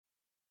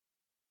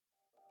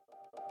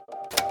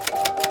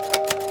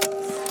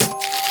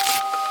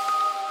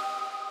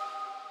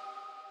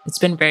it's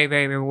been very,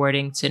 very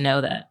rewarding to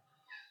know that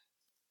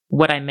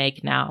what I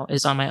make now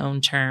is on my own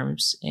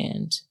terms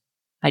and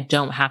I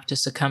don't have to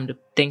succumb to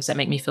things that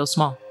make me feel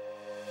small.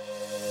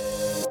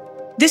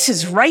 This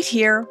is Right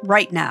Here,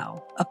 Right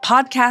Now, a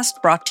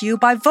podcast brought to you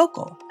by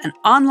Vocal, an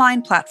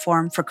online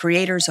platform for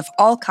creators of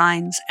all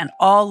kinds and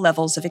all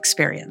levels of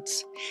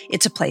experience.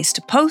 It's a place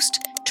to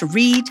post, to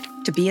read,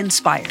 to be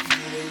inspired.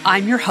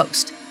 I'm your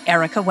host,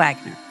 Erica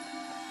Wagner.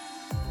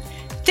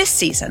 This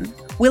season,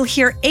 we'll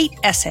hear 8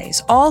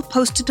 essays, all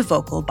posted to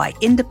Vocal by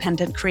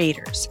independent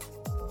creators.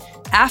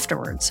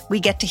 Afterwards, we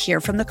get to hear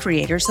from the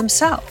creators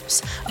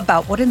themselves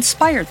about what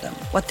inspired them,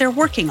 what they're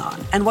working on,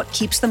 and what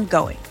keeps them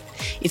going.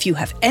 If you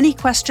have any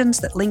questions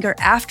that linger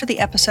after the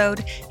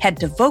episode, head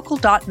to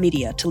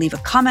vocal.media to leave a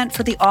comment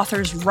for the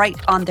authors right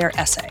on their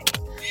essay.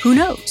 Who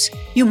knows?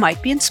 You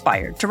might be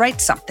inspired to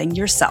write something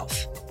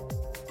yourself.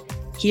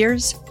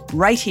 Here's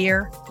Right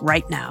Here,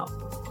 Right Now.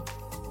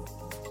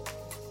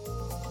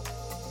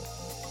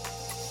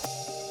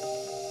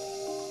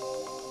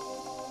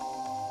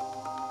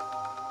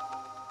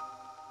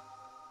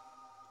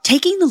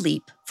 Taking the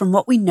leap from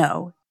what we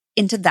know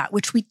into that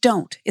which we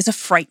don't is a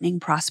frightening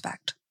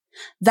prospect.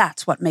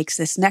 That's what makes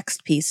this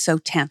next piece so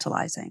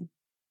tantalizing.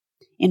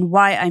 In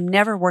Why I'm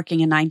Never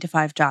Working a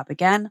 9-to-5 Job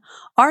Again,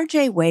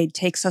 R.J. Wade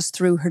takes us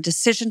through her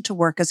decision to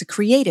work as a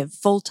creative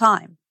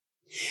full-time.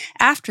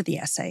 After the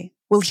essay,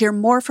 we'll hear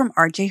more from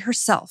R.J.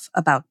 herself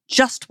about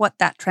just what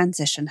that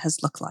transition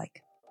has looked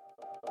like.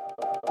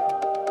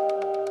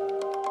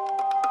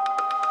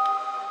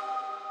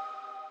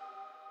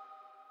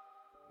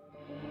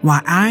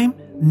 Why I'm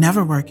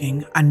Never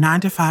Working a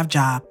 9-to-5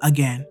 Job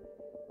Again.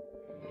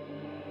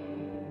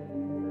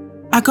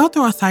 I go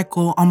through a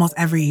cycle almost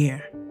every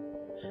year.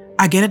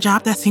 I get a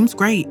job that seems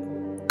great,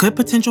 good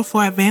potential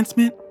for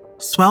advancement,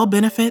 swell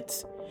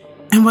benefits,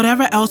 and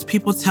whatever else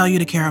people tell you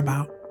to care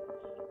about.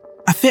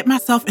 I fit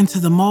myself into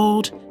the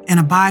mold and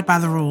abide by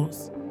the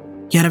rules.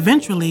 Yet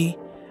eventually,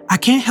 I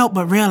can't help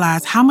but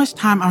realize how much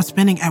time I'm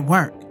spending at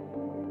work.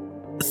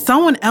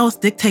 Someone else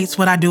dictates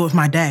what I do with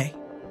my day.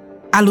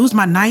 I lose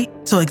my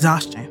night to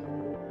exhaustion.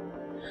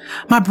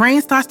 My brain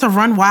starts to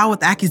run wild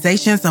with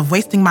accusations of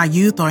wasting my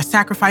youth or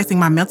sacrificing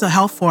my mental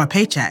health for a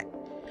paycheck.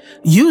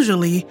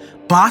 Usually,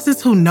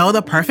 bosses who know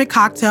the perfect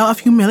cocktail of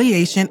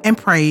humiliation and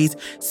praise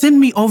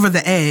send me over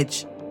the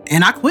edge,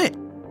 and I quit.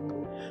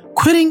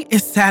 Quitting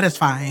is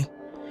satisfying.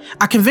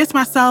 I convince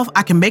myself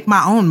I can make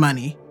my own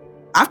money.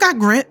 I've got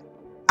grit.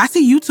 I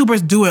see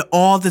YouTubers do it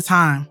all the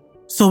time.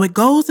 So it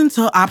goes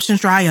until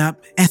options dry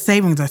up and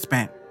savings are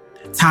spent.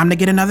 Time to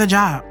get another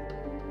job.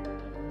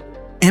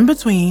 In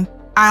between,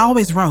 I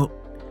always wrote.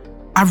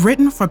 I've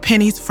written for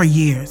pennies for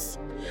years,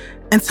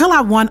 until I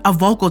won a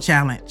vocal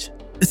challenge,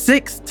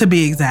 6 to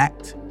be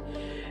exact.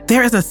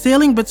 There is a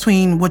ceiling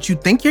between what you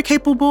think you're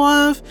capable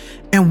of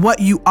and what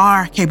you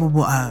are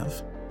capable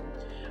of.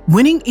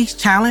 Winning each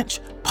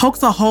challenge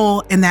pokes a hole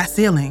in that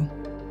ceiling.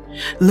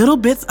 Little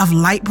bits of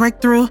light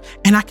break through,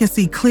 and I can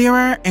see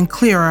clearer and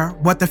clearer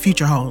what the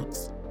future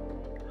holds.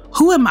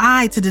 Who am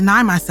I to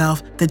deny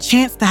myself the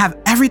chance to have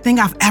everything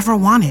I've ever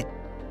wanted?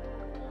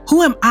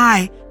 Who am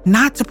I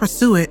not to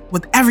pursue it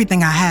with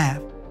everything I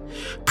have?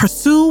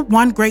 Pursue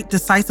one great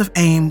decisive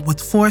aim with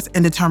force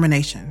and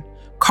determination.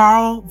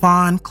 Carl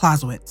von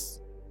Clausewitz.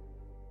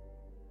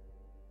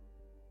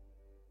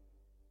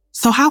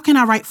 So how can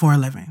I write for a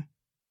living?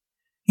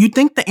 You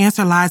think the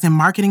answer lies in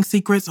marketing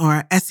secrets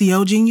or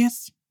SEO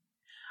genius?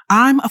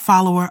 I'm a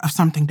follower of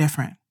something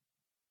different.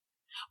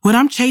 What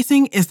I'm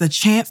chasing is the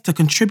chance to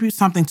contribute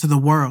something to the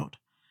world.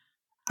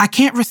 I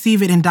can't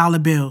receive it in dollar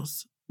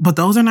bills, but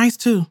those are nice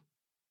too.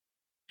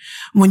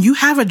 When you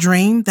have a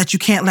dream that you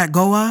can't let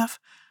go of,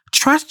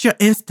 trust your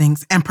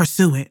instincts and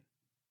pursue it.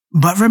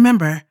 But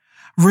remember,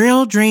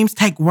 real dreams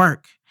take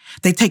work.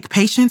 They take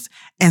patience,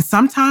 and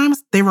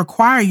sometimes they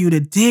require you to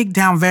dig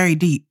down very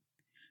deep.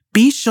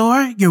 Be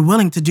sure you're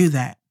willing to do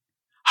that.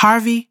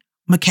 Harvey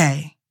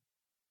Mackay.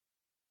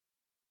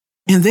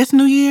 In this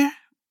new year,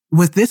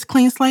 with this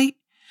clean slate,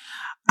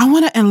 I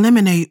want to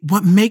eliminate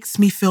what makes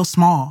me feel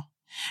small,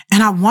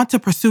 and I want to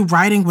pursue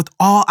writing with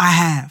all I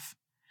have.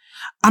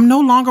 I'm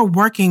no longer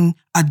working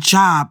a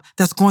job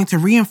that's going to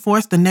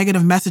reinforce the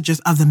negative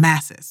messages of the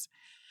masses,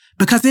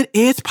 because it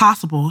is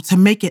possible to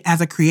make it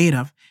as a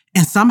creative,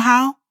 and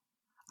somehow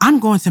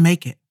I'm going to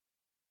make it.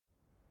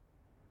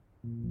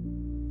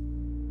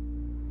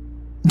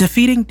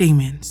 Defeating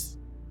demons.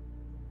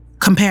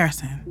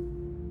 Comparison.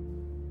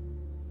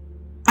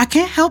 I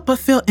can't help but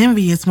feel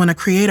envious when a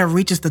creator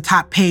reaches the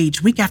top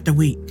page week after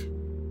week.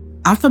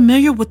 I'm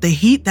familiar with the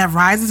heat that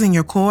rises in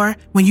your core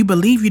when you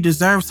believe you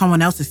deserve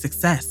someone else's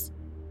success.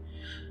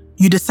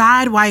 You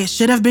decide why it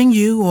should have been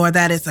you or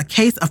that it's a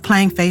case of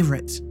playing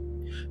favorites.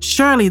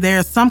 Surely there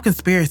is some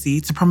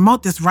conspiracy to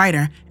promote this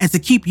writer and to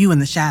keep you in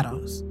the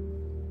shadows.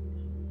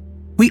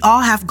 We all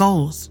have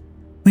goals.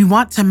 We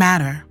want to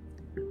matter.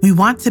 We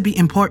want to be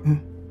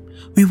important.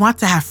 We want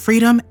to have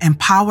freedom and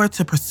power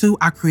to pursue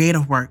our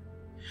creative work.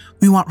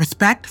 We want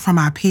respect from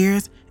our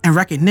peers and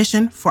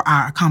recognition for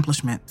our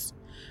accomplishments.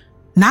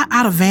 Not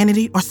out of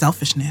vanity or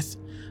selfishness,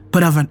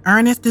 but of an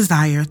earnest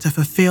desire to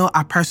fulfill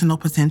our personal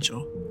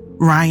potential.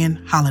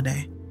 Ryan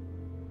Holiday.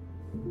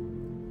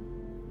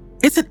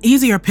 It's an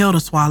easier pill to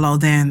swallow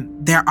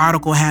than their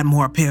article had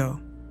more appeal.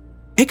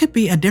 It could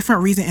be a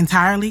different reason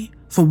entirely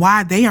for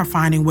why they are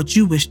finding what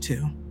you wish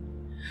to.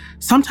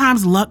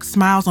 Sometimes luck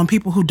smiles on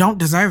people who don't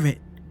deserve it,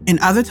 and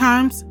other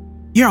times,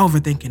 you're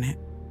overthinking it.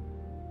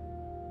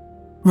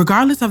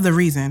 Regardless of the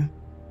reason,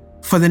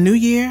 for the new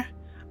year,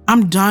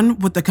 I'm done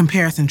with the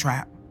comparison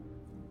trap.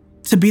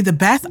 To be the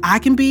best I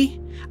can be,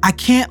 I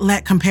can't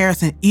let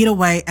comparison eat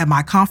away at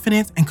my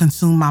confidence and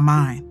consume my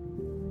mind.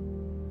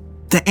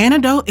 The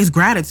antidote is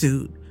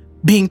gratitude,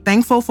 being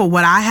thankful for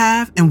what I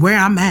have and where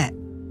I'm at.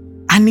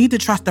 I need to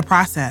trust the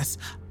process.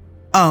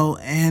 Oh,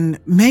 and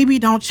maybe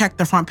don't check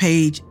the front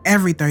page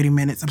every 30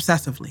 minutes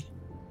obsessively.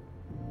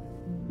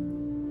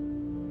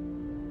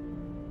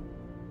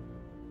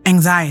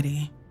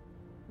 Anxiety.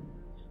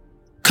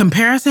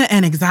 Comparison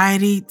and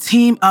anxiety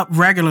team up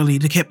regularly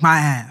to kick my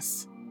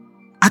ass.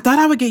 I thought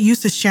I would get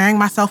used to sharing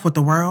myself with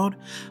the world,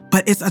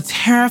 but it's a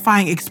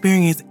terrifying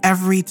experience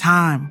every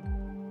time.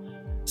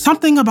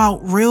 Something about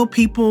real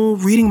people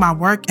reading my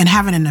work and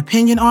having an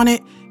opinion on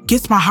it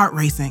gets my heart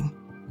racing.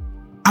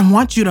 I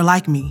want you to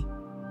like me.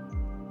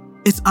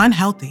 It's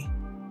unhealthy.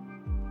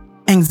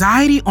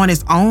 Anxiety on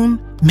its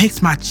own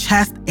makes my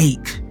chest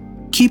ache,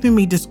 keeping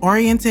me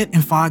disoriented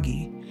and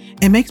foggy.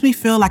 It makes me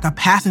feel like a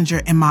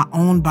passenger in my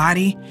own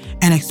body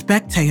and a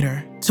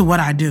spectator to what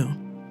I do.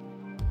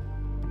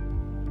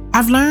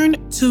 I've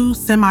learned 2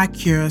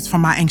 semi-cures for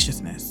my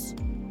anxiousness.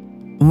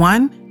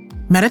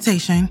 1,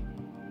 meditation.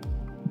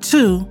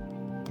 2,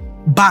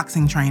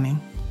 boxing training.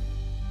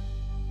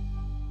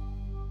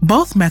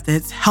 Both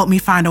methods help me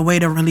find a way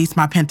to release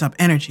my pent-up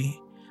energy,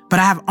 but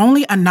I have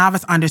only a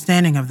novice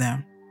understanding of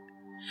them.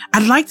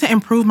 I'd like to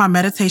improve my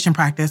meditation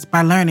practice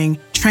by learning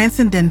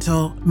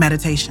transcendental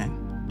meditation.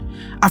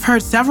 I've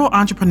heard several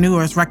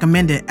entrepreneurs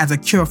recommend it as a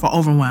cure for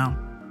overwhelm.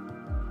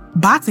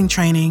 Boxing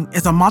training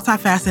is a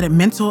multifaceted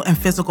mental and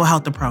physical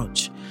health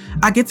approach.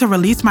 I get to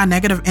release my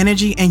negative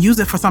energy and use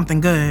it for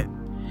something good.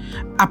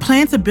 I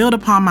plan to build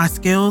upon my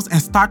skills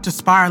and start to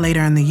spar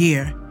later in the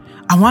year.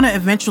 I want to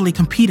eventually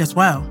compete as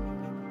well.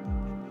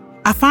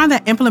 I find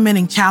that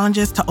implementing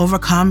challenges to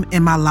overcome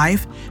in my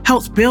life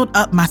helps build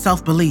up my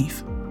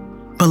self-belief.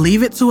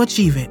 Believe it to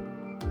achieve it.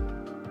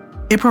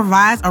 It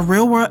provides a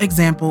real-world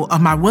example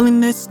of my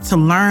willingness to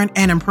learn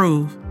and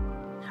improve.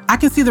 I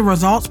can see the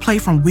results play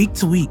from week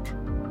to week.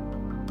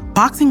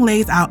 Boxing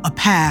lays out a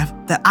path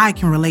that I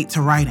can relate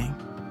to writing.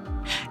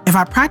 If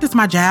I practice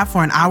my jab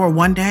for an hour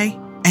one day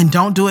and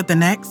don't do it the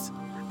next,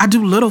 I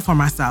do little for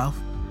myself.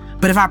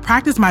 But if I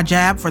practice my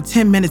jab for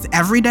 10 minutes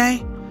every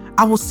day,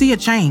 I will see a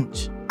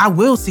change. I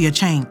will see a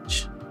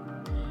change.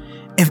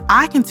 If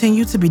I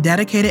continue to be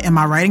dedicated in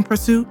my writing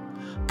pursuit,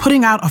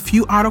 putting out a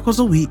few articles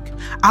a week,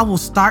 I will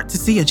start to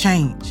see a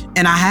change,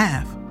 and I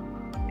have.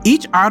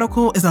 Each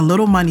article is a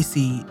little money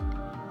seed.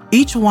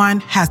 Each one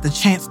has the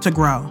chance to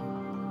grow.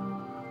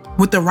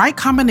 With the right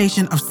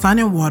combination of sun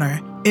and water,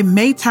 it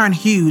may turn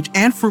huge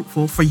and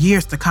fruitful for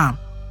years to come.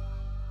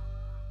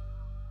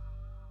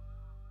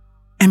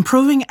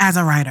 Improving as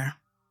a writer.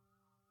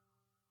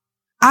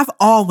 I've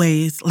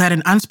always let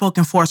an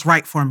unspoken force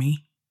write for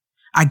me.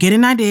 I get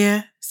an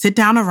idea, sit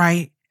down to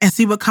write, and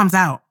see what comes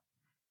out.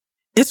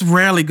 It's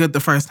rarely good the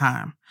first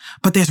time,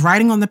 but there's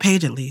writing on the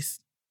page at least.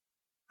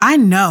 I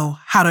know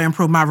how to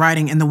improve my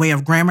writing in the way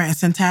of grammar and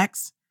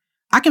syntax.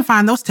 I can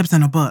find those tips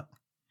in a book.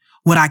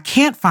 What I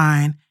can't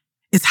find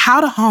is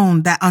how to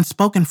hone that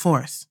unspoken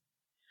force.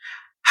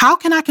 How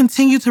can I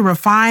continue to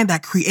refine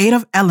that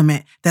creative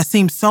element that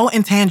seems so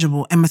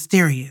intangible and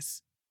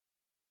mysterious?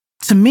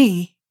 To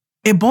me,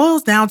 it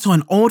boils down to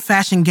an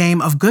old-fashioned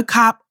game of good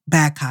cop,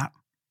 bad cop.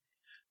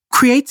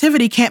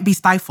 Creativity can't be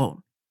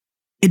stifled.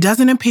 It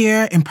doesn't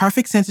appear in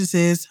perfect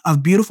sentences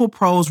of beautiful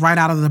prose right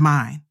out of the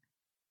mind.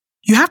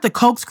 You have to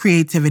coax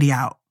creativity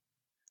out.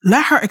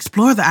 Let her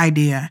explore the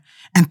idea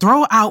and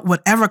throw out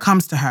whatever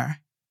comes to her.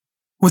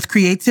 With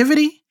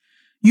creativity,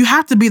 you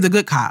have to be the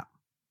good cop.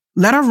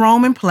 Let her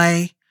roam and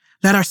play.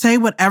 Let her say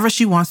whatever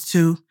she wants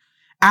to.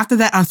 After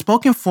that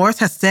unspoken force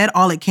has said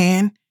all it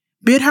can,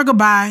 bid her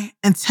goodbye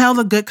and tell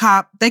the good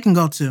cop they can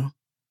go too.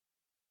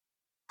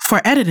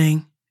 For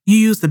editing, you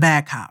use the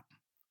bad cop.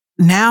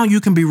 Now you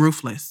can be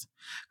ruthless.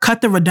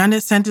 Cut the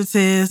redundant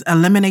sentences,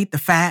 eliminate the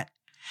fat.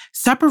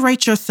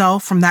 Separate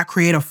yourself from that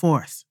creative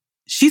force.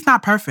 She's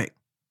not perfect.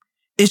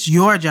 It's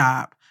your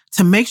job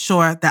to make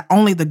sure that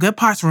only the good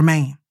parts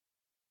remain.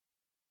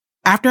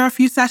 After a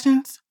few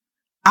sessions,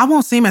 I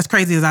won't seem as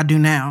crazy as I do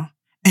now,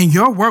 and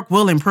your work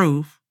will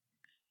improve.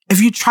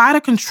 If you try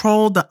to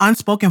control the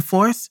unspoken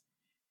force,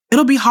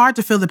 it'll be hard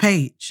to fill the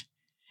page.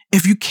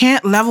 If you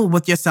can't level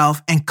with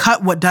yourself and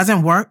cut what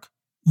doesn't work,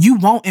 you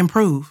won't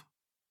improve.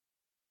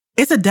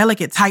 It's a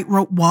delicate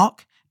tightrope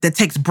walk that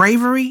takes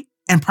bravery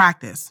and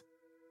practice,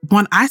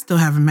 one I still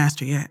haven't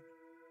mastered yet.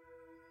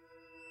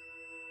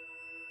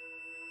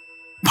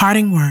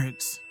 Parting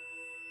words.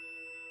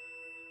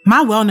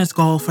 My wellness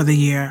goals for the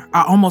year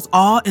are almost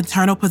all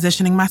internal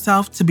positioning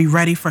myself to be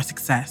ready for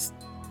success.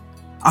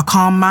 a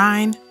calm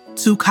mind,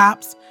 2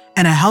 cops,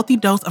 and a healthy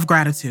dose of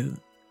gratitude.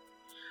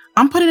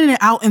 I'm putting it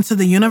out into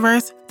the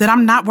universe that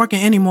I'm not working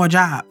any more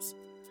jobs.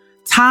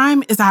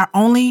 Time is our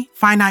only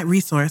finite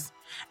resource,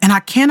 and I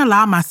can't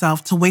allow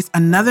myself to waste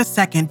another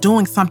second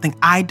doing something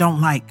I don't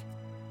like.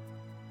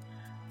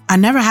 I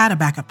never had a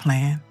backup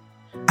plan.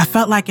 I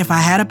felt like if I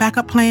had a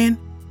backup plan,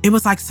 it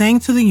was like saying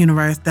to the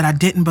universe that I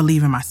didn't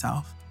believe in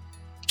myself.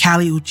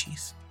 Kali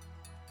Uchis.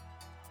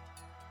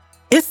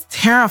 It's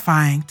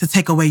terrifying to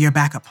take away your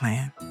backup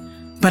plan,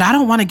 but I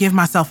don't want to give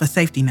myself a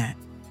safety net.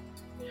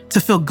 To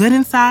feel good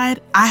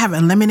inside, I have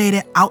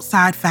eliminated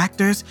outside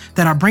factors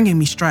that are bringing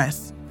me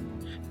stress.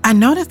 I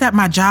noticed that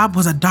my job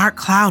was a dark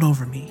cloud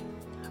over me,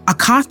 a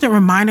constant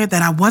reminder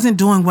that I wasn't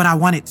doing what I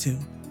wanted to.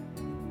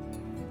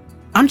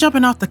 I'm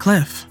jumping off the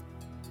cliff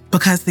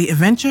because the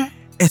adventure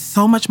is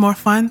so much more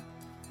fun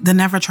than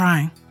never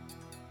trying.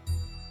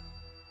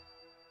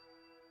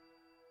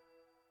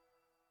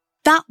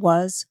 That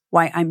was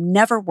Why I'm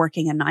Never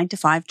Working a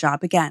 9-to-5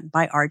 Job Again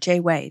by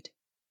RJ Wade.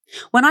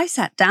 When I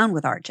sat down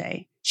with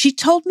RJ, she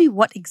told me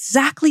what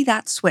exactly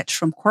that switch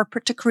from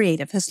corporate to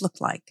creative has looked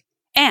like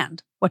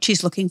and what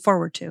she's looking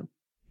forward to.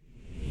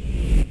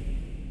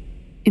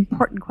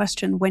 Important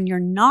question when you're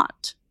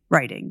not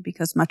writing,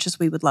 because much as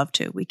we would love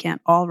to, we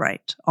can't all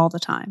write all the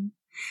time.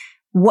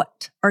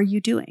 What are you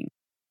doing?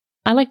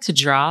 I like to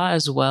draw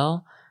as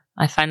well.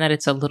 I find that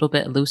it's a little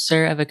bit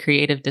looser of a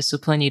creative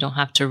discipline. You don't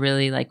have to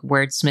really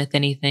wordsmith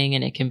anything,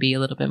 and it can be a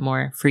little bit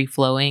more free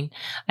flowing.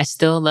 I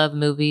still love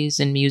movies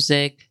and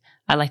music.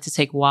 I like to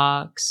take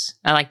walks.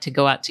 I like to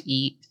go out to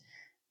eat.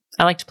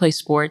 I like to play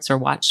sports or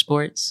watch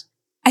sports.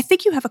 I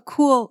think you have a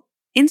cool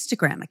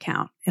Instagram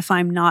account, if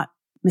I'm not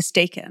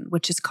mistaken,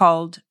 which is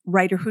called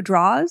Writer Who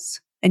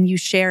Draws, and you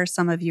share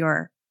some of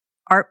your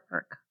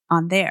artwork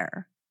on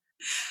there.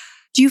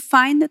 Do you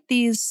find that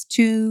these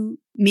two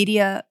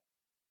media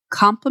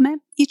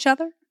complement each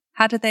other?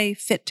 How do they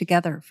fit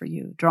together for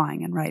you,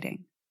 drawing and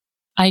writing?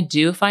 I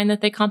do find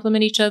that they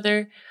complement each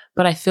other,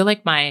 but I feel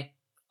like my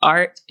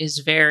art is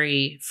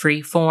very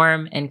free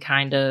form and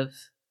kind of,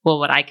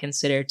 what I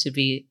consider to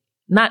be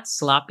not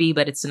sloppy,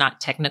 but it's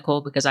not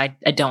technical because I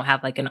don't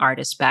have an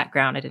artist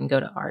background. I didn't go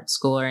to art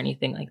school or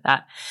anything like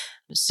that.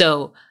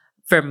 So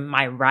for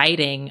my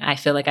writing, I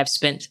feel like I've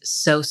spent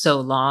so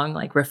long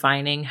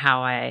refining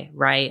how I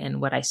write and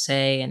what I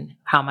say and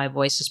how my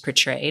voice is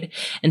portrayed.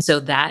 And so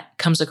that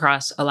comes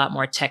across a lot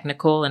more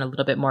technical and a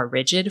little bit more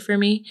rigid for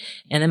me.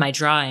 And then my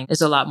drawing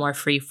is a lot more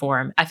free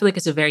form. I feel like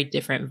it's a very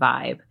different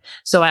vibe.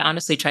 So I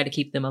honestly try to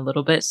keep them a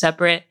little bit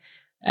separate.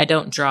 I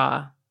don't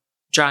draw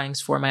drawings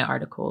for my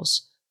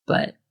articles,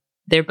 but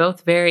they're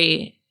both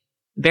very,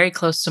 very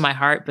close to my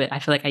heart, but I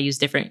feel like I use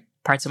different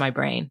parts of my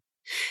brain.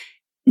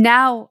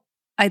 Now,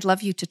 I'd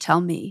love you to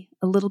tell me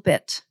a little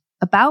bit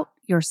about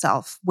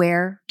yourself.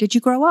 Where did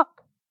you grow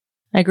up?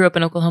 I grew up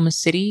in Oklahoma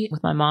City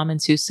with my mom and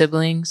 2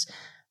 siblings.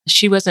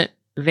 She wasn't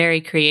very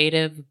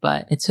creative,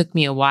 but it took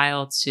me a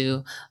while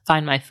to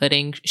find my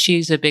footing.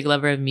 She's a big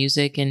lover of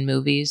music and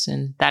movies,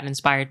 and that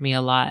inspired me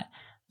a lot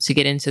to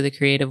get into the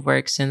creative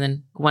works. And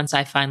then once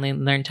I finally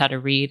learned how to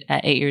read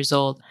at 8 years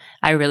old,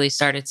 I really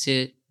started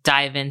to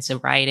dive into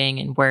writing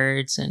and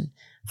words and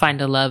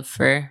find a love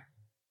for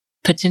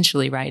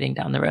potentially writing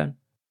down the road.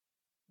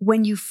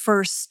 When you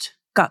first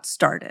got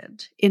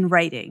started in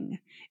writing,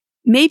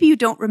 maybe you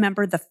don't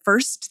remember the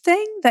first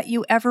thing that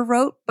you ever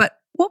wrote, but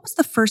what was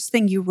the first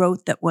thing you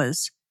wrote that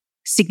was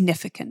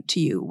significant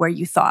to you, where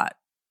you thought,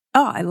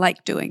 oh, I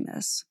like doing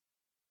this?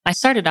 I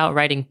started out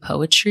writing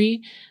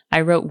poetry.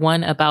 I wrote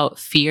one about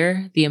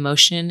fear, the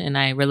emotion, and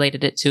I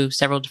related it to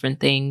several different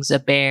things, a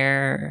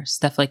bear,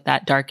 stuff like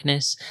that,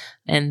 darkness.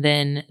 And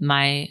then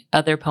my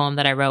other poem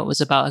that I wrote was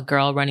about a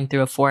girl running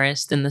through a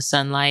forest in the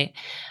sunlight.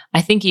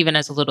 I think even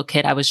as a little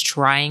kid, I was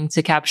trying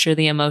to capture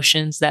the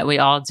emotions that we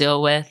all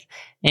deal with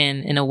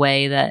in a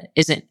way that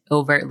isn't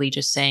overtly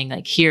just saying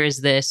here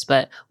is this,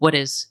 but what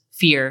does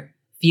fear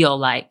feel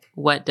like?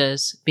 What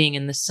does being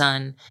in the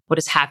sun, what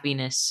does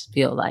happiness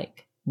feel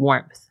like?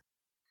 Warmth.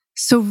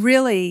 So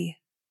really,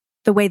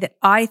 the way that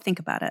I think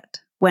about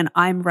it when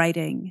I'm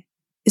writing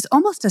is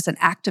almost as an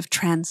act of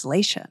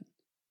translation,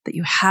 that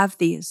you have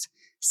these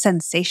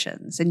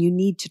sensations and you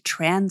need to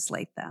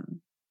translate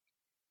them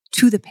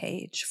to the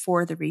page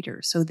for the reader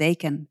so they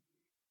can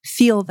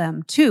feel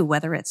them too,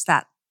 whether it's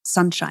that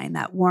sunshine,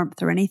 that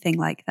warmth, or anything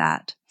like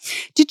that.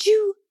 Did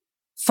you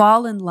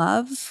fall in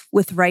love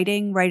with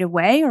writing right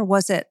away, or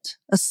was it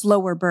a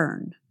slower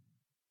burn?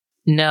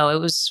 No, it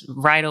was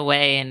right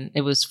away, and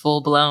it was full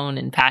blown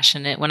and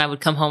passionate. When I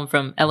would come home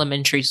from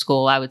elementary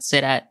school, I would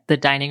sit at the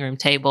dining room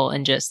table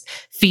and just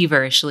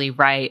feverishly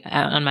write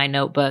on my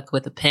notebook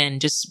with a pen,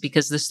 just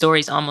because the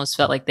stories almost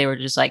felt like they were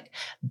just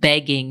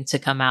begging to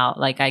come out.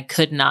 I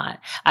could not.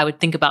 I would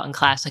think about in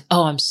class,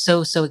 oh, I'm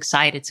so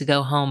excited to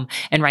go home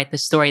and write the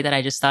story that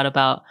I just thought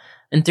about.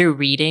 And through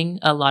reading,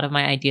 a lot of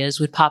my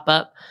ideas would pop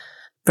up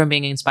from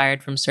being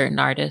inspired from certain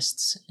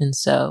artists. And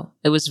so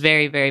it was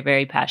very, very,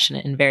 very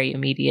passionate and very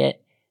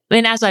immediate.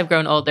 And as I've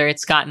grown older,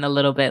 it's gotten a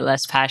little bit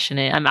less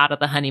passionate. I'm out of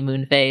the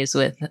honeymoon phase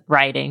with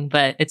writing,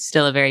 but it's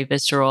still a very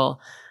visceral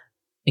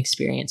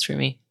experience for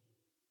me.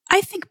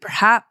 I think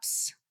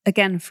perhaps,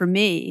 again, for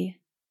me,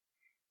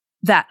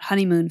 that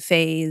honeymoon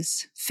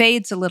phase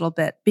fades a little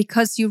bit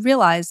because you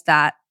realize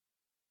that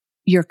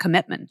your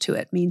commitment to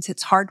it means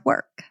it's hard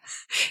work.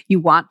 You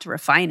want to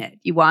refine it.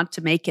 You want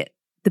to make it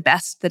the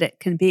best that it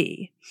can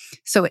be.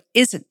 So it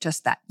isn't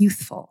just that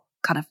youthful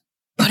kind of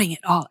putting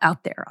it all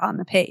out there on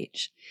the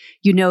page.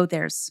 You know,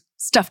 there's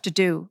stuff to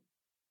do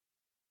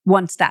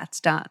once that's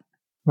done.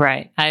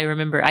 Right. I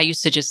remember I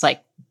used to just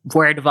like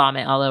word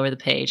vomit all over the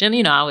page. And,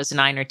 I was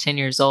 9 or 10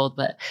 years old,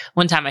 but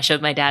one time I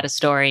showed my dad a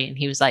story and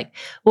he was like,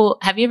 well,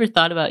 have you ever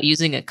thought about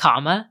using a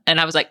comma? And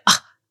I was like, oh,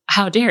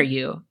 how dare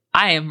you?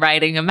 I am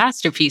writing a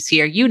masterpiece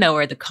here. You know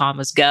where the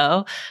commas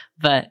go.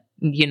 But,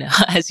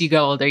 as you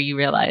go older, you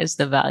realize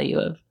the value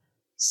of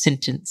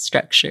sentence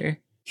structure.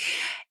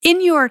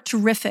 In your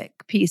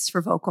terrific piece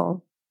for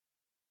Vocal,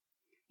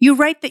 you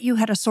write that you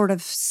had a sort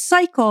of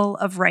cycle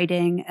of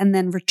writing and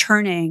then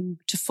returning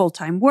to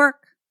full-time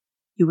work.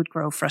 You would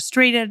grow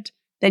frustrated,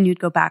 then you'd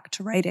go back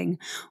to writing.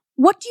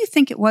 What do you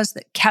think it was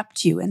that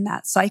kept you in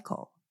that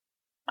cycle?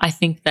 I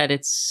think that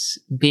it's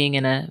being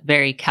in a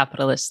very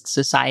capitalist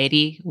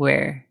society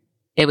where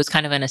it was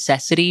kind of a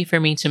necessity for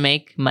me to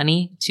make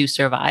money to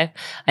survive.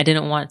 I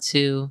didn't want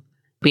to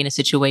be in a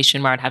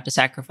situation where I'd have to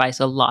sacrifice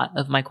a lot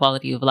of my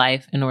quality of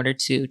life in order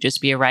to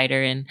just be a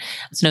writer. And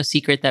it's no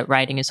secret that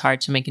writing is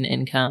hard to make an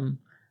income,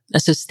 a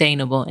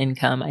sustainable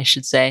income, I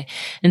should say.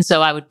 And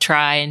so I would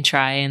try,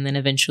 and then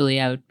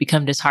eventually I would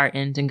become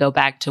disheartened and go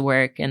back to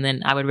work. And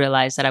then I would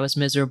realize that I was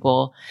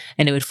miserable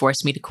and it would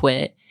force me to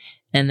quit.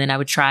 And then I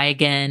would try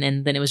again.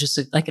 And then it was just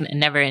like a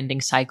never-ending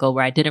cycle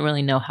where I didn't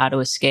really know how to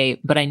escape,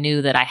 but I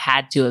knew that I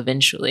had to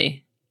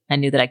eventually. I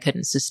knew that I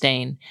couldn't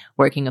sustain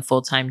working a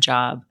full-time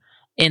job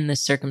in the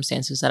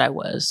circumstances that I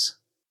was.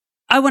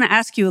 I want to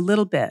ask you a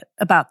little bit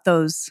about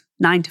those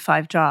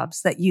 9-to-5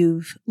 jobs that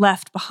you've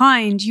left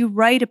behind. You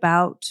write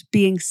about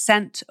being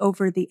sent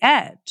over the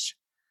edge.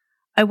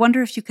 I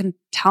wonder if you can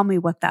tell me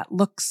what that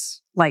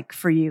looks like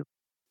for you.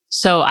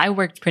 So I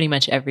worked pretty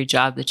much every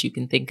job that you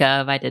can think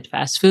of. I did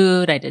fast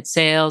food, I did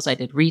sales, I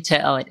did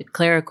retail, I did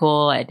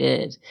clerical, I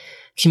did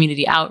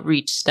community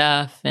outreach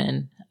stuff,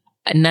 and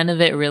none of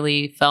it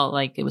really felt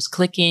like it was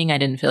clicking. I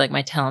didn't feel like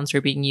my talents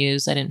were being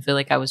used. I didn't feel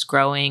like I was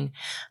growing.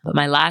 But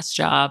my last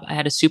job, I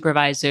had a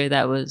supervisor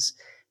that was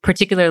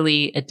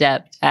particularly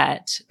adept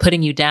at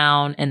putting you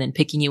down and then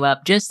picking you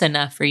up just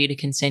enough for you to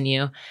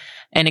continue.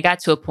 And it got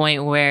to a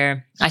point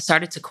where I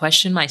started to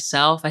question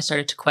myself. I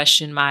started to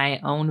question my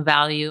own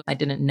value. I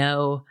didn't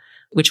know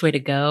which way to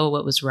go,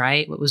 what was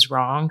right, what was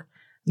wrong.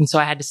 And so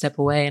I had to step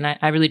away. And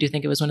I really do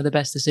think it was one of the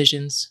best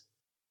decisions.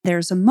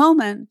 There's a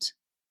moment,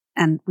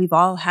 and we've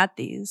all had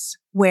these,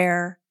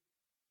 where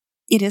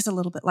it is a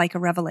little bit like a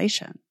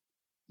revelation.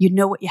 You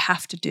know what you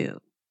have to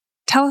do.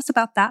 Tell us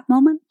about that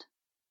moment.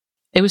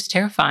 It was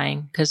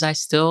terrifying because I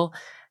still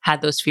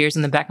had those fears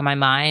in the back of my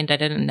mind. I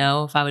didn't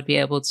know if I would be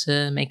able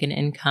to make an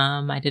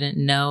income. I didn't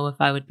know if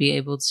I would be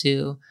able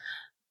to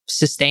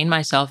sustain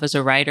myself as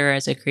a writer,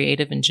 as a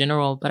creative in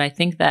general. But I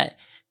think that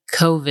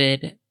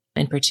COVID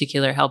in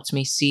particular helped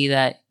me see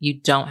that you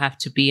don't have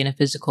to be in a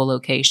physical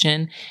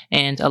location.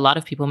 And a lot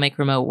of people make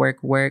remote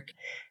work.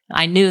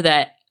 I knew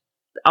that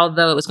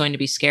although it was going to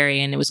be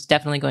scary and it was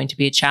definitely going to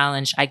be a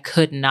challenge, I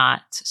could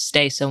not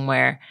stay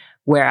somewhere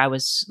where I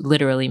was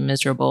literally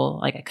miserable.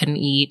 Like I couldn't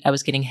eat. I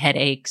was getting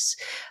headaches.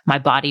 My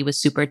body was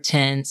super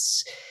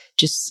tense,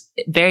 just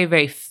very,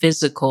 very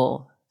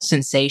physical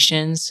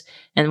sensations.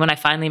 And when I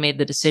finally made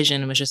the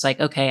decision, it was just like,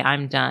 okay,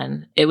 I'm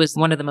done. It was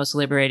one of the most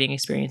liberating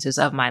experiences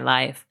of my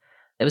life.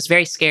 It was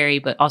very scary,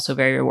 but also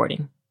very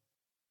rewarding.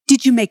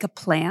 Did you make a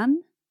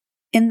plan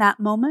in that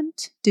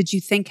moment? Did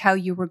you think how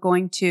you were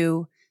going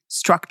to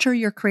structure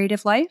your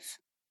creative life?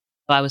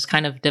 I was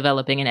kind of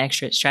developing an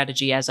exit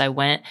strategy as I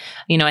went.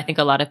 I think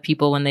a lot of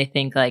people, when they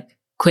think like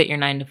quit your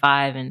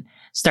 9-to-5 and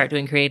start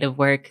doing creative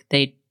work,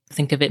 they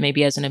think of it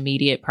maybe as an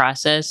immediate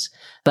process.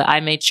 But I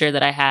made sure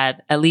that I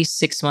had at least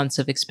 6 months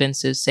of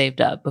expenses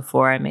saved up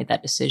before I made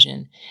that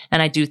decision.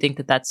 And I do think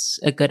that that's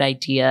a good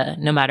idea,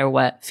 no matter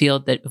what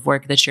field of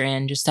work that you're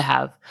in, just to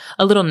have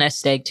a little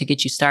nest egg to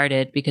get you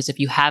started. Because if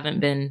you haven't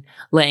been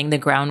laying the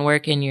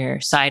groundwork in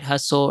your side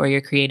hustle or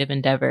your creative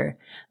endeavor,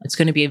 it's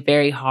going to be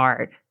very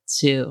hard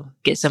to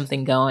get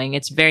something going.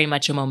 It's very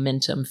much a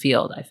momentum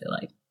field, I feel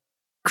like.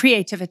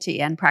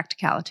 Creativity and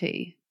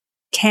practicality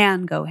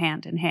can go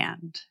hand in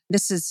hand.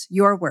 This is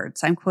your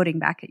words. I'm quoting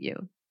back at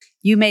you.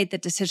 You made the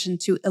decision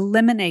to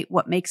eliminate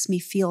what makes me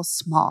feel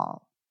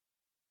small.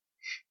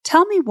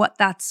 Tell me what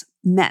that's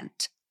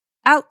meant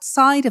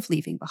outside of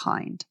leaving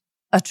behind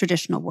a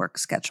traditional work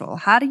schedule.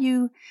 How do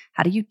you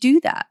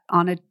do that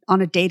on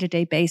a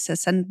day-to-day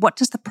basis? And what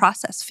does the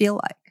process feel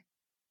like?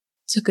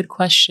 It's a good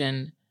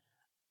question.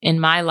 In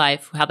my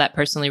life, how that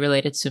personally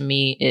related to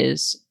me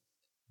is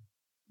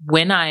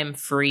when I'm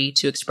free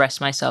to express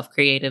myself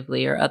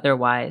creatively or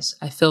otherwise,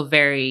 I feel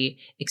very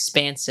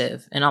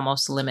expansive and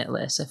almost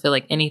limitless. I feel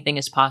like anything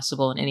is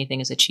possible and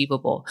anything is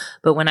achievable.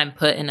 But when I'm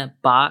put in a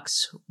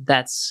box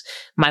that's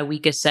my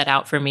week is set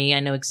out for me, I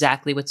know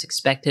exactly what's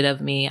expected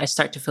of me. I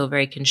start to feel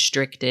very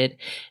constricted,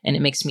 and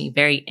it makes me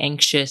very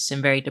anxious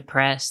and very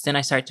depressed. And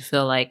I start to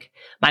feel like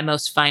my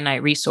most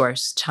finite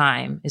resource,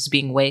 time, is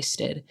being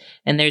wasted.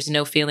 And there's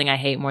no feeling I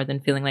hate more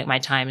than feeling like my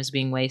time is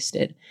being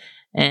wasted.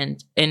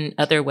 And in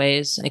other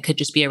ways, it could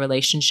just be a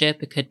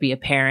relationship. It could be a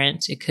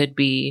parent. It could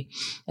be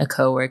a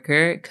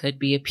coworker. It could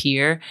be a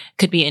peer. It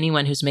could be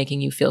anyone who's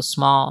making you feel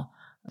small.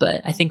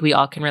 But I think we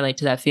all can relate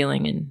to that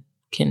feeling and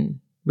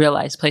can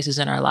realize places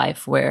in our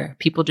life where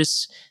people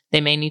just, they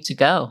may need to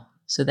go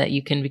so that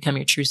you can become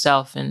your true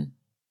self and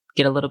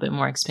get a little bit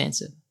more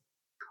expansive.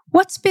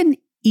 What's been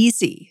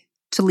easy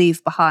to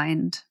leave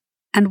behind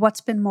and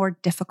what's been more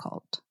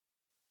difficult?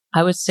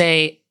 I would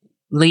say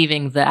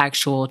leaving the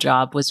actual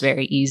job was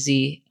very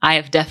easy. I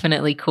have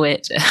definitely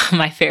quit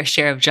my fair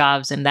share of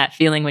jobs, and that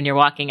feeling when you're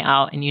walking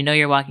out and you know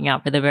you're walking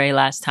out for the very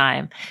last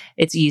time,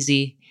 it's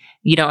easy.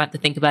 You don't have to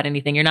think about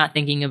anything. You're not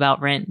thinking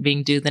about rent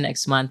being due the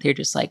next month. You're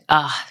just like,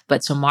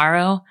 but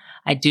tomorrow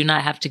I do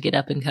not have to get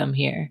up and come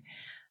here.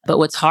 But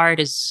what's hard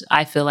is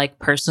I feel like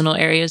personal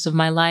areas of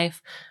my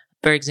life.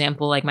 For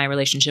example, like my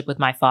relationship with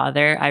my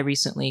father, I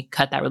recently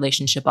cut that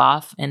relationship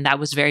off. And that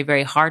was very,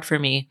 very hard for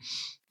me.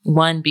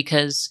 One,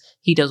 because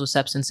he deals with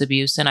substance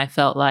abuse, and I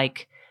felt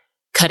like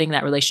cutting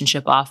that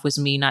relationship off was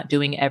me not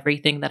doing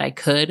everything that I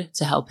could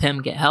to help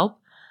him get help.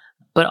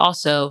 But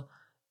also,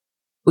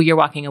 you're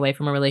walking away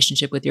from a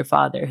relationship with your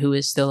father who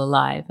is still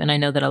alive. And I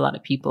know that a lot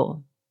of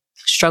people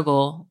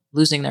struggle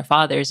losing their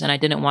fathers, and I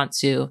didn't want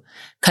to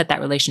cut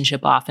that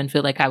relationship off and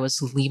feel like I was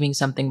leaving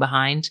something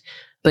behind.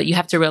 But you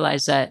have to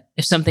realize that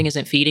if something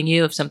isn't feeding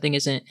you, if something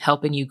isn't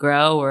helping you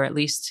grow, or at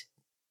least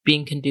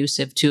being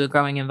conducive to a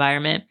growing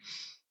environment,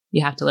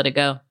 you have to let it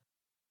go.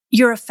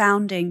 You're a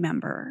founding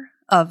member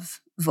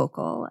of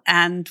Vocal,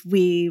 and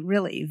we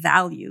really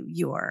value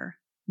your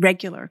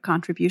regular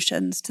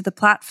contributions to the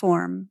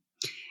platform.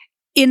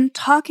 In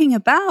talking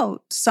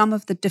about some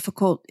of the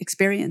difficult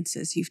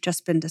experiences you've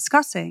just been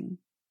discussing,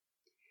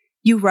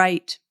 you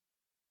write,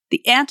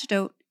 "The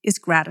antidote is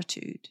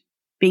gratitude,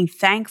 being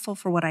thankful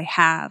for what I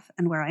have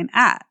and where I'm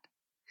at.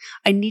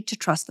 I need to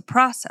trust the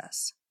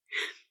process."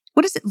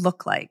 What does it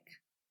look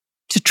like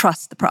to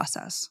trust the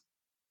process?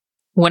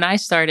 When I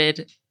started,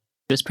 it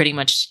was pretty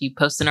much you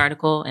post an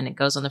article and it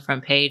goes on the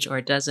front page or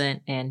it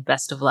doesn't, and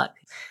best of luck.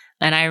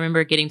 And I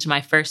remember getting to my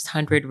first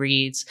 100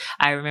 reads.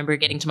 I remember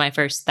getting to my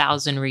first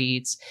 1,000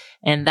 reads.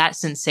 And that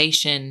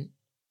sensation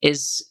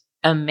is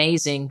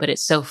amazing, but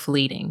it's so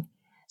fleeting.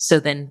 So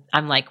then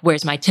I'm like,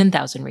 where's my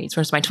 10,000 reads?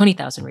 Where's my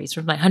 20,000 reads?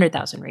 Where's my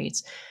 100,000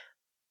 reads?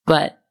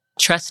 But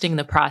trusting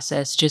the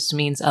process just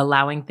means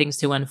allowing things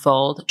to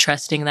unfold,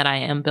 trusting that I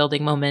am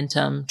building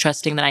momentum,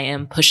 trusting that I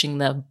am pushing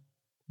the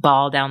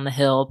ball down the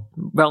hill,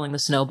 rolling the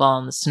snowball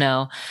in the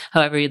snow,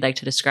 however you'd like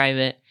to describe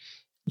it.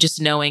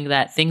 Just knowing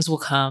that things will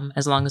come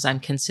as long as I'm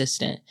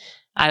consistent.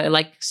 I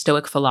like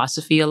Stoic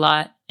philosophy a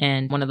lot.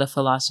 And one of the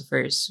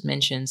philosophers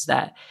mentions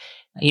that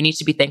you need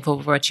to be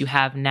thankful for what you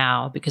have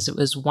now because it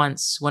was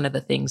once one of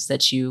the things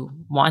that you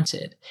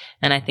wanted.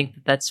 And I think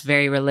that that's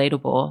very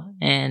relatable.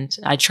 And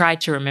I try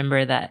to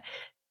remember that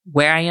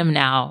where I am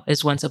now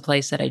is once a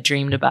place that I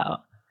dreamed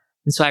about.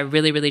 And so I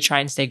really, really try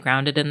and stay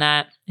grounded in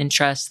that and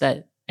trust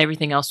that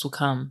everything else will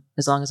come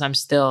as long as I'm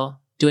still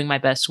doing my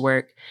best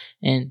work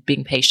and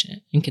being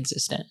patient and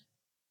consistent.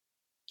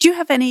 Do you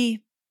have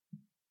any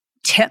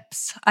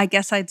tips, I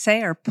guess I'd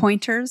say, or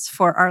pointers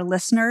for our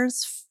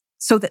listeners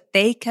so that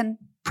they can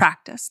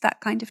practice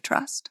that kind of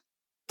trust?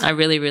 I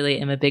really, really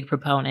am a big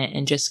proponent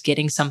in just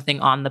getting something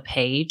on the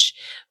page,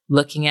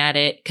 looking at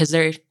it, because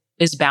there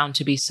is bound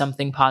to be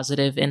something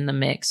positive in the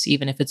mix,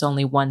 even if it's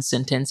only one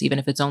sentence, even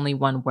if it's only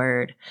one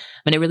word.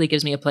 And it really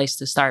gives me a place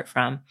to start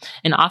from.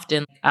 And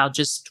often I'll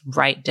just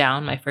write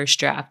down my first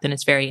draft, and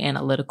it's very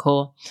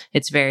analytical.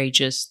 It's very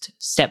just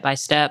step by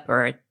step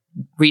or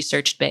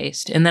research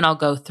based. And then I'll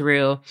go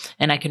through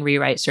and I can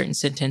rewrite certain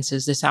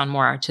sentences to sound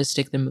more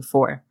artistic than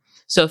before.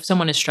 So if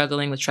someone is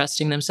struggling with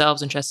trusting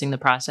themselves and trusting the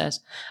process,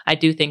 I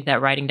do think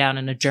that writing down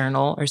in a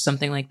journal or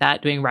something like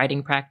that, doing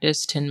writing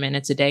practice 10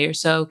 minutes a day or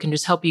so can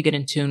just help you get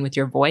in tune with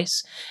your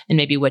voice and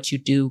maybe what you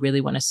do really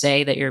want to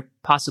say that you're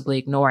possibly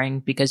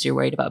ignoring because you're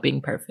worried about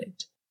being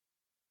perfect.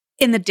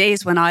 In the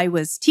days when I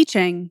was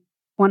teaching,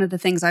 one of the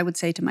things I would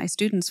say to my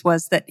students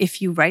was that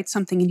if you write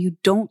something and you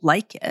don't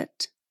like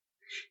it,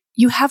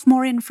 you have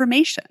more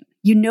information.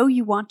 You know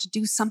you want to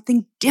do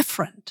something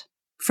different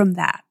from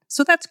that.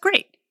 So that's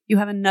great. You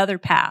have another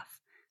path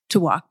to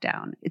walk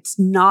down. It's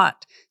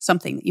not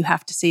something that you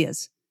have to see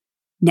as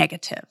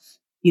negative.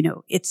 You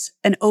know, it's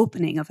an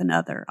opening of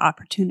another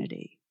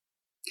opportunity.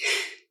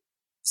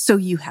 So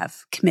you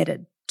have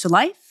committed to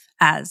life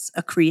as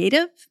a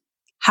creative.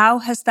 How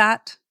has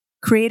that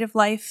creative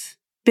life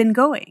been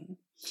going?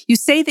 You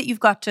say that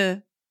you've got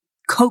to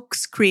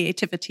coax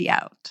creativity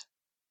out,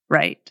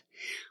 right?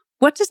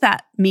 What does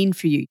that mean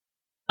for you?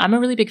 I'm a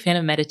really big fan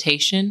of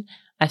meditation.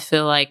 I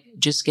feel like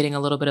just getting a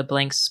little bit of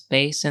blank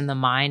space in the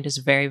mind is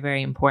very,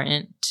 very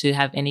important to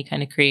have any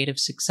kind of creative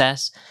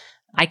success.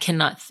 I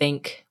cannot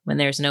think when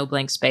there's no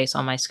blank space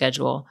on my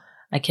schedule.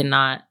 I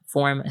cannot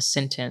form a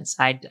sentence.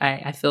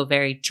 I feel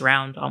very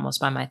drowned almost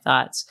by my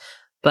thoughts.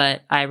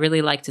 But I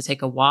really like to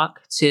take a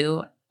walk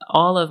too.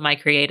 All of my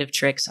creative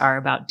tricks are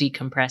about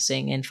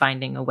decompressing and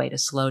finding a way to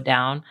slow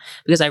down,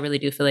 because I really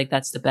do feel like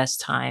that's the best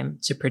time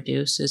to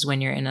produce, is when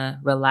you're in a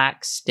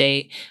relaxed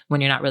state, when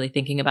you're not really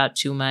thinking about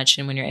too much,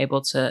 and when you're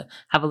able to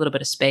have a little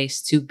bit of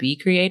space to be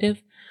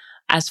creative.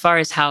 As far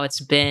as how it's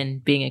been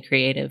being a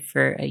creative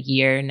for a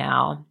year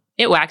now,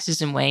 it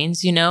waxes and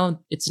wanes,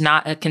 it's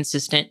not a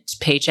consistent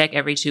paycheck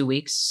every 2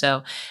 weeks.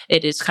 So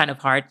it is kind of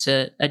hard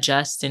to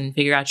adjust and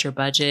figure out your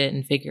budget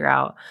and figure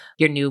out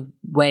your new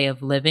way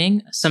of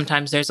living.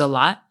 Sometimes there's a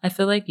lot, I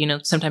feel like,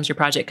 sometimes your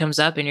project comes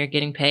up and you're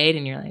getting paid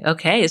and you're like,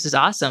 okay, this is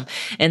awesome.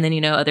 And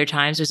then, other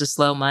times there's a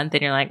slow month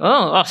and you're like,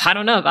 oh, I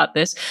don't know about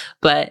this.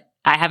 But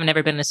I haven't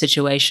ever been in a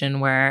situation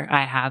where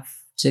I have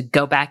to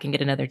go back and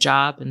get another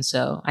job. And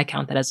so I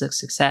count that as a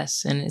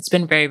success. And it's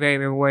been very, very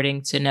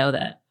rewarding to know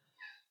that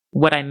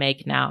what I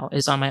make now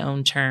is on my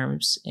own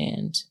terms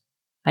and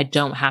I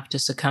don't have to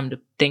succumb to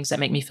things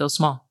that make me feel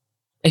small.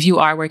 If you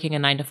are working a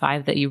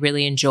 9-to-5 that you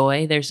really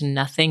enjoy, there's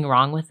nothing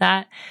wrong with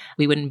that.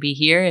 We wouldn't be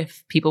here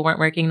if people weren't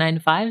working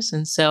 9-to-5s.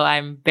 And so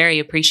I'm very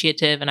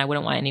appreciative, and I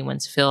wouldn't want anyone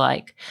to feel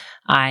like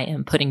I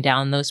am putting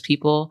down those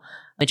people.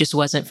 It just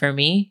wasn't for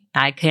me.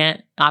 I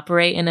can't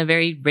operate in a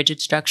very rigid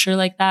structure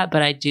like that,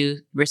 but I do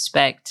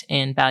respect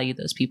and value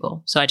those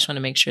people. So I just want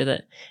to make sure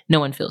that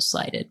no one feels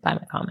slighted by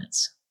my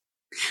comments.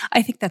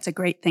 I think that's a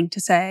great thing to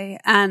say.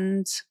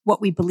 And what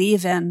we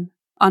believe in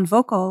on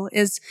Vocal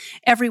is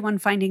everyone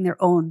finding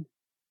their own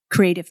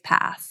creative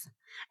path.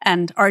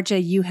 And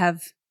RJ, you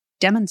have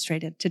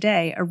demonstrated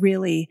today a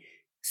really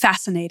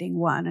fascinating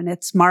one. And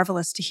it's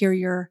marvelous to hear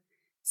your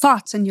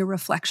thoughts and your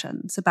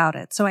reflections about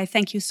it. So I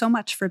thank you so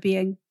much for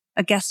being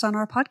a guest on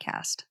our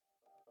podcast.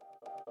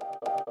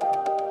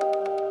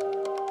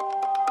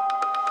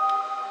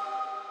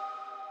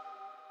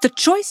 The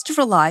choice to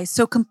rely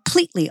so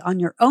completely on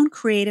your own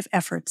creative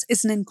efforts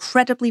is an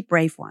incredibly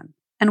brave one,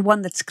 and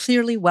one that's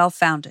clearly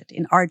well-founded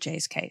in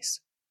RJ's case.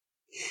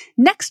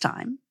 Next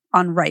time,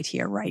 on Right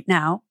Here, Right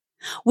Now,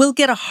 we'll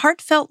get a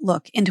heartfelt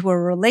look into a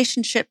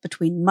relationship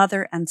between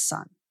mother and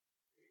son.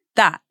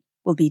 That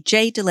will be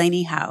Jay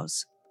Delaney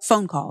Howe's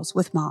Phone Calls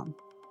with Mom.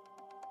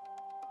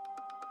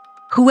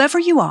 Whoever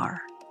you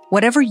are,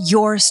 whatever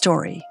your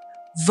story,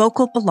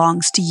 Vocal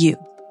belongs to you.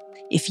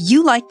 If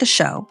you like the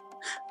show,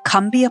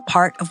 come be a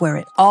part of where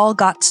it all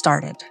got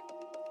started.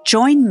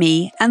 Join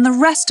me and the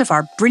rest of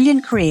our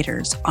brilliant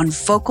creators on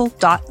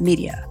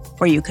vocal.media,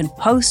 where you can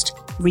post,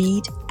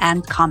 read,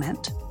 and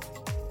comment.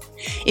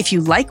 If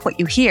you like what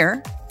you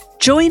hear,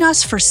 join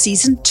us for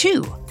Season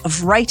 2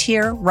 of Right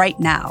Here, Right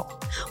Now,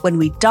 when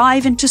we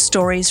dive into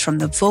stories from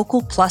the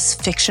Vocal Plus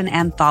fiction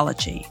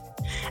anthology.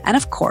 And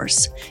of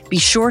course, be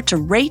sure to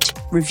rate,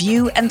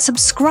 review, and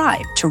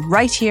subscribe to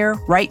Right Here,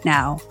 Right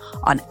Now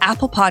on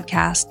Apple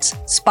Podcasts,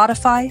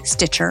 Spotify,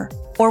 Stitcher,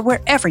 or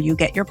wherever you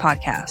get your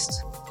podcasts.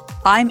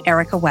 I'm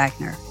Erica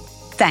Wagner.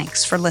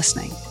 Thanks for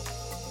listening.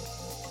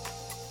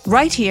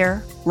 Right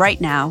Here, Right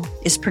Now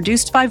is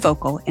produced by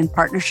Vocal in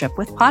partnership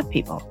with Pod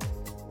People.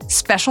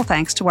 Special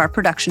thanks to our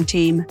production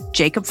team,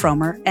 Jacob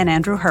Fromer and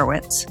Andrew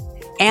Hurwitz,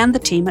 and the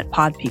team at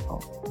Pod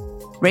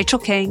People. Rachel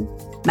King,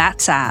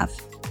 Matt Sav,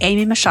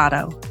 Amy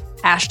Machado,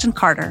 Ashton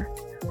Carter,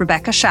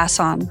 Rebecca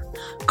Chasson,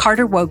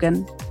 Carter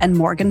Wogan, and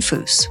Morgan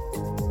Foose.